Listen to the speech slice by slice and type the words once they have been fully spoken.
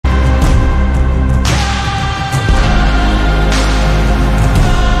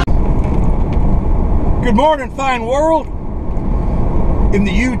Good morning, fine world in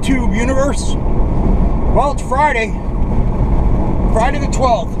the YouTube universe. Well, it's Friday the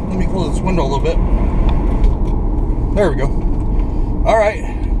 12th. Let me close this window a little bit. There we go. All right,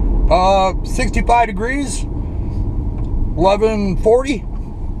 65 degrees, 11:40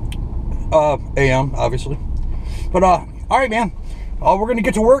 a.m. obviously. But all right, man. We're gonna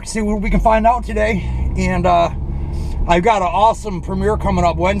get to work, see what we can find out today, and I've got an awesome premiere coming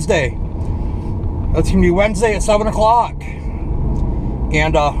up Wednesday. That's gonna be Wednesday at 7 o'clock,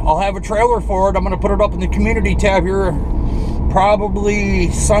 and I'll have a trailer for it. I'm gonna put it up in the community tab here, probably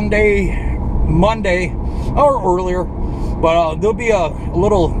Sunday, Monday, or earlier. But there'll be a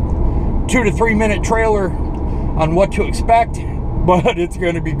little 2 to 3 minute trailer on what to expect, but it's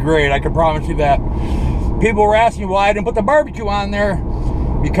gonna be great. I can promise you that. People were asking why I didn't put the barbecue on there,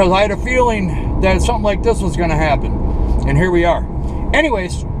 because I had a feeling that something like this was gonna happen, and here we are.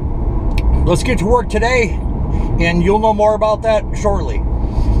 Anyways, let's get to work today, and you'll know more about that shortly.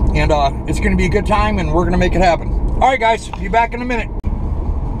 And it's going to be a good time, and we're going to make it happen. All right, guys, be back in a minute.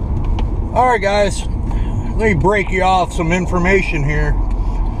 All right, guys, let me break you off some information here.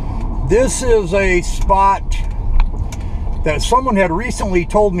 This is a spot that someone had recently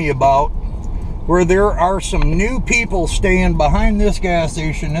told me about, where there are some new people staying behind this gas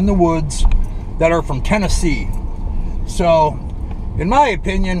station in the woods that are from Tennessee. So, in my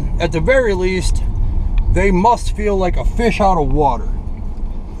opinion, at the very least, they must feel like a fish out of water.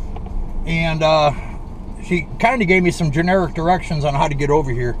 And she kind of gave me some generic directions on how to get over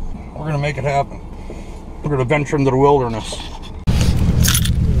here. We're going to make it happen. We're going to venture into the wilderness.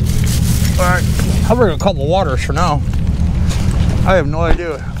 Alright, I'll bring a couple of waters for now. I have no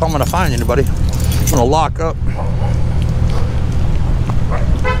idea if I'm going to find anybody. I'm going to lock up.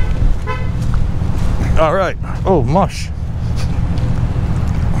 Alright, oh, mush.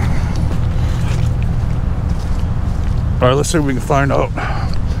 All right, let's see what we can find out.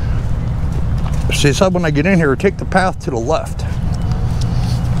 She said when I get in here, take the path to the left.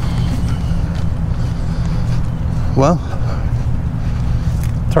 Well,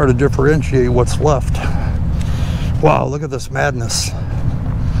 it's hard to differentiate what's left. Wow, look at this madness.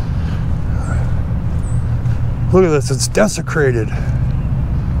 Look at this, it's desecrated.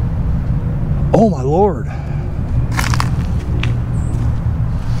 Oh my Lord.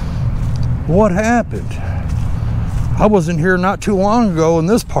 What happened? I was in here not too long ago in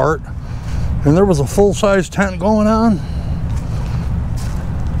this part, and there was a full-size tent going on.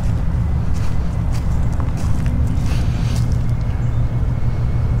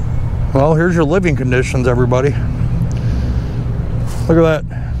 Well, here's your living conditions, everybody. Look at that.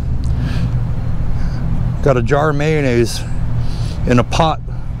 Got a jar of mayonnaise in a pot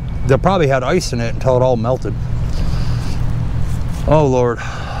that probably had ice in it until it all melted. Oh, Lord.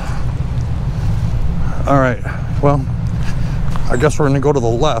 All right. Well, I guess we're going to go to the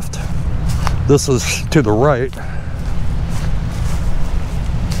left. This is to the right.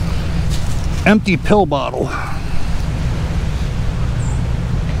 Empty pill bottle.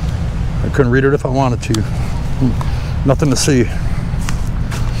 I couldn't read it if I wanted to. Nothing to see.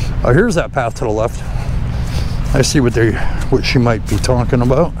 Oh, here's that path to the left. I see what she might be talking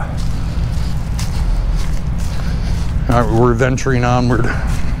about. All right, we're venturing onward.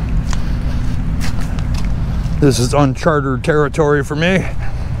 This is uncharted territory for me.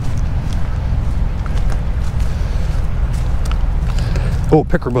 Oh,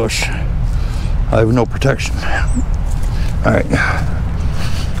 picker bush. I have no protection. All right.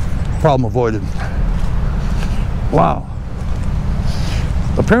 Problem avoided. Wow.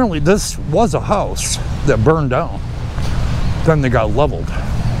 Apparently this was a house that burned down. Then they got leveled.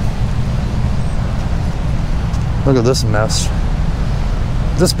 Look at this mess.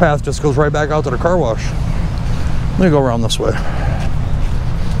 This path just goes right back out to the car wash. Let me go around this way.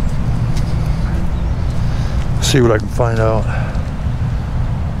 See what I can find out.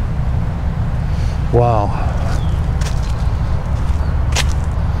 Wow.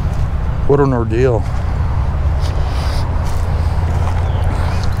 What an ordeal.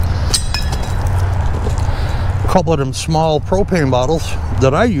 A couple of them small propane bottles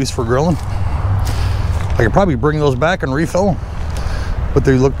that I use for grilling. I could probably bring those back and refill them, but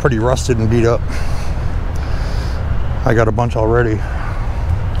they look pretty rusted and beat up. I got a bunch already.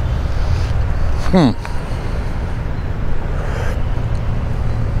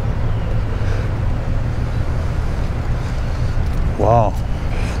 Wow.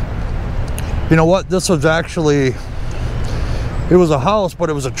 You know what? This was actually, it was a house,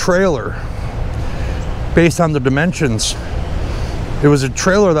 but it was a trailer based on the dimensions. It was a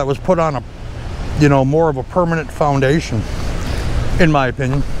trailer that was put on a, you know, more of a permanent foundation, in my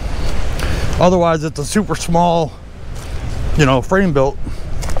opinion. Otherwise, it's a super small, you know, frame built,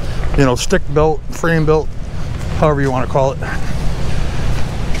 you know, stick built, frame built, however you want to call it.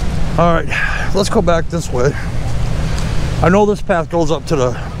 All right, let's go back this way. I know this path goes up to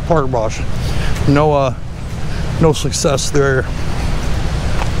the park wash. No success there.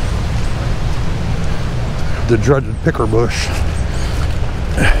 The dreaded picker bush.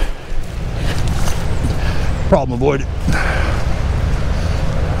 Problem avoided.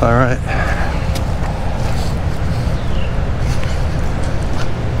 All right.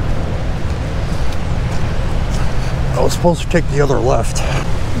 I was supposed to take the other left.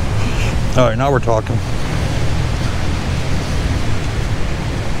 All right, now we're talking.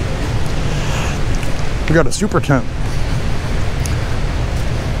 We got a super tent.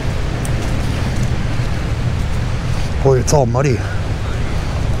 Boy, it's all muddy.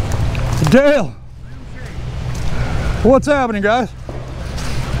 Dale! What's happening, guys?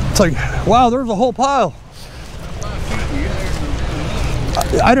 It's like, wow, there's a whole pile.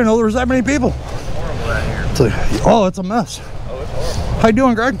 I didn't know there was that many people. It's like, oh, it's a mess. Oh, it's horrible. How you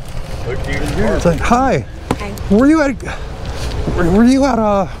doing, Greg? It's like, hi. Hi. Were you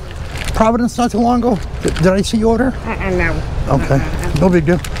at Providence not too long ago? Did I see you over there? No. Okay, no big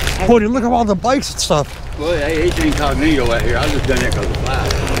deal. Boy, look at all the bikes and stuff. Well, hey, it's incognito out here. I just done that because of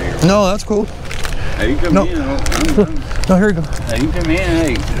flies from here. No, that's cool. Hey, you come No. in. No, here you go. Hey, you come in.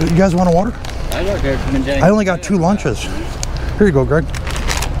 Hey, You guys want a water? I look there from the day. I only got 2 lunches. Here you go, Greg.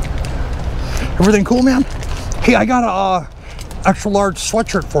 Everything cool, man? Hey, I got a extra large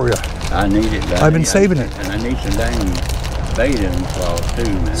sweatshirt for you. I need it. I've been saving it. And I need some dang bathing cloths too,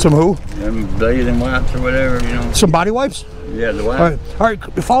 man. Some who? Them bathing wipes or whatever, you know. Some body wipes? Yeah, the wipes. All right,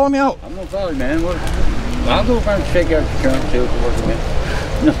 follow me out. I'm gonna follow you, man. I'll go over and check out the trunk, see what's working,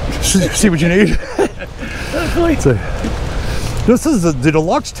 man. No. See what you need. So, this is the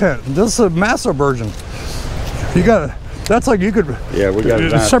deluxe tent. This is a massive version. You got that's like you could. Yeah, we got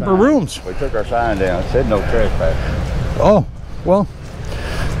a separate rooms. We took our sign down. It said no trespassing. Oh, well,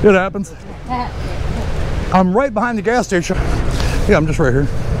 it happens. I'm right behind the gas station. Yeah, I'm just right here.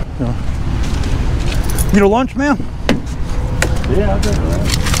 Yeah. Need a lunch, man? Yeah, I'll take one.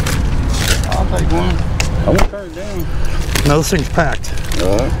 I'll take one. I won't turn it down. No, this thing's packed.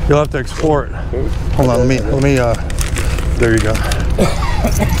 You'll have to explore it. Cool. Hold on, let me, there you go.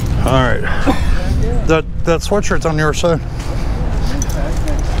 All right. That sweatshirt's on the other side.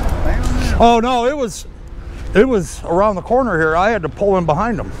 Oh no, it was around the corner here. I had to pull in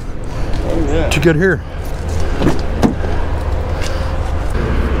behind them to get here.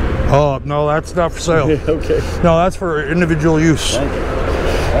 Oh no, that's not for sale. Okay. No, that's for individual use. Thank you.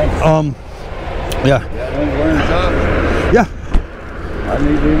 Thank you. Yeah. Yeah. I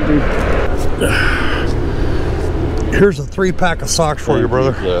need to. Here's a 3-pack of socks for you,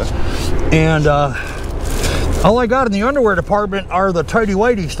 brother. Yeah. And all I got in the underwear department are the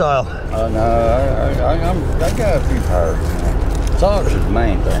tighty-whitey style. No, I got a few pairs. Socks is the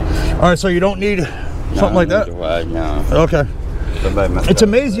main thing. All right, so you don't need something like that? No. Okay. It's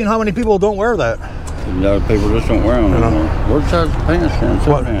amazing how many people don't wear that. A lot of people just don't wear them anymore. What size pants then?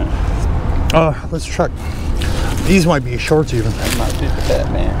 What? Pants? Let's check. These might be shorts even. That might fit the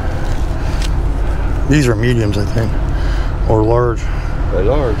fat man. These are mediums, I think, or large. They're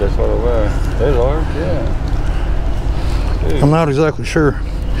large, that's what I wear. They're large, yeah. Dude, I'm not exactly sure.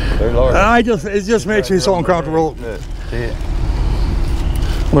 they're large. It just makes me so uncomfortable. Look, see it?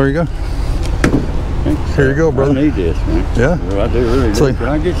 There you go. Here you go, brother. I need this, man. Yeah. Well, I do really do. Like, Can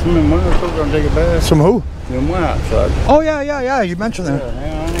I get some of them wipes so I can take a bath? some who? Them wipes. So Oh yeah. You mentioned that.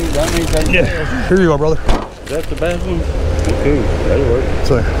 yeah, I need to take a bath. Here you go, brother. Is that the bathroom? Okay, that'll work.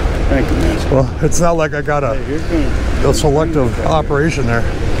 So, Thank you, man. well, it's not like I got Hey, here's gonna, a selective operation there.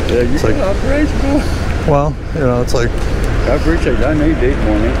 yeah, you like- got operation, boy. Well, it's like, I appreciate it. I need these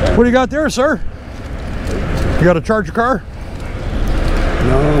more than anything. what do you got there, sir? You got to charge your car?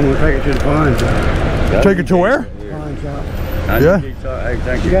 No, I'm gonna take it to the pawn shop. Take it to where? Pawn shop. I Yeah. need these socks. Hey,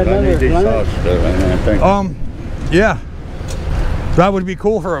 thank you. got I need another these blanket? socks, though, man. Thank you. Yeah. That would be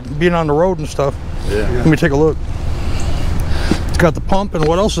cool for being on the road and stuff. Yeah. Let me take a look. It's got the pump, and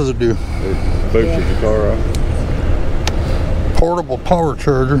what else does it do? It boosted the car up. Portable power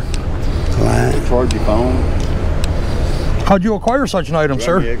charger. Charge your phone. How'd you acquire such an item, Run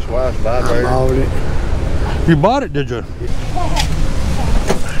sir? your ex-wife's I vibrator. bought it. You bought it, did you?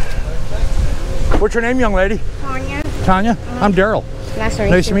 What's your name, young lady? Tanya. Tanya? I'm Daryl. Nice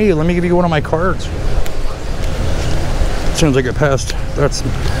to meet you. Let me give you one of my cards. As soon as I get past, that's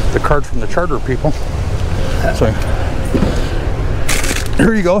the card from the charter people. So,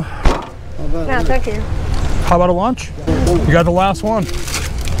 here you go. No, thank you. How about a lunch? You got the last one.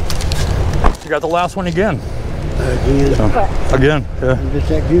 You got the last one again. Again. So, again, yeah. I'm just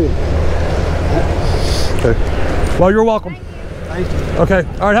that good. Okay. Well, you're welcome. Thank you.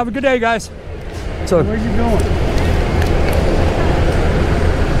 Okay. All right. Have a good day, guys. So, Where you going?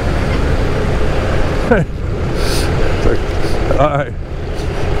 all right.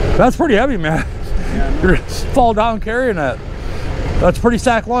 That's pretty heavy, man. Yeah, You're fall down carrying that. That's pretty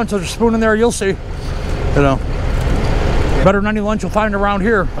sack lunch. There's a spoon in there. You'll see. You know, better than any lunch you'll find around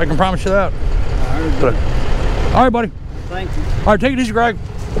here. I can promise you that. But, all right, buddy. Thank you. All right, take it easy, Greg.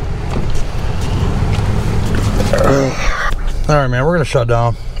 All right, man. We're gonna shut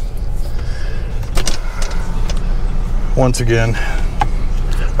down once again.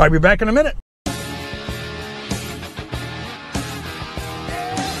 I'll be back in a minute.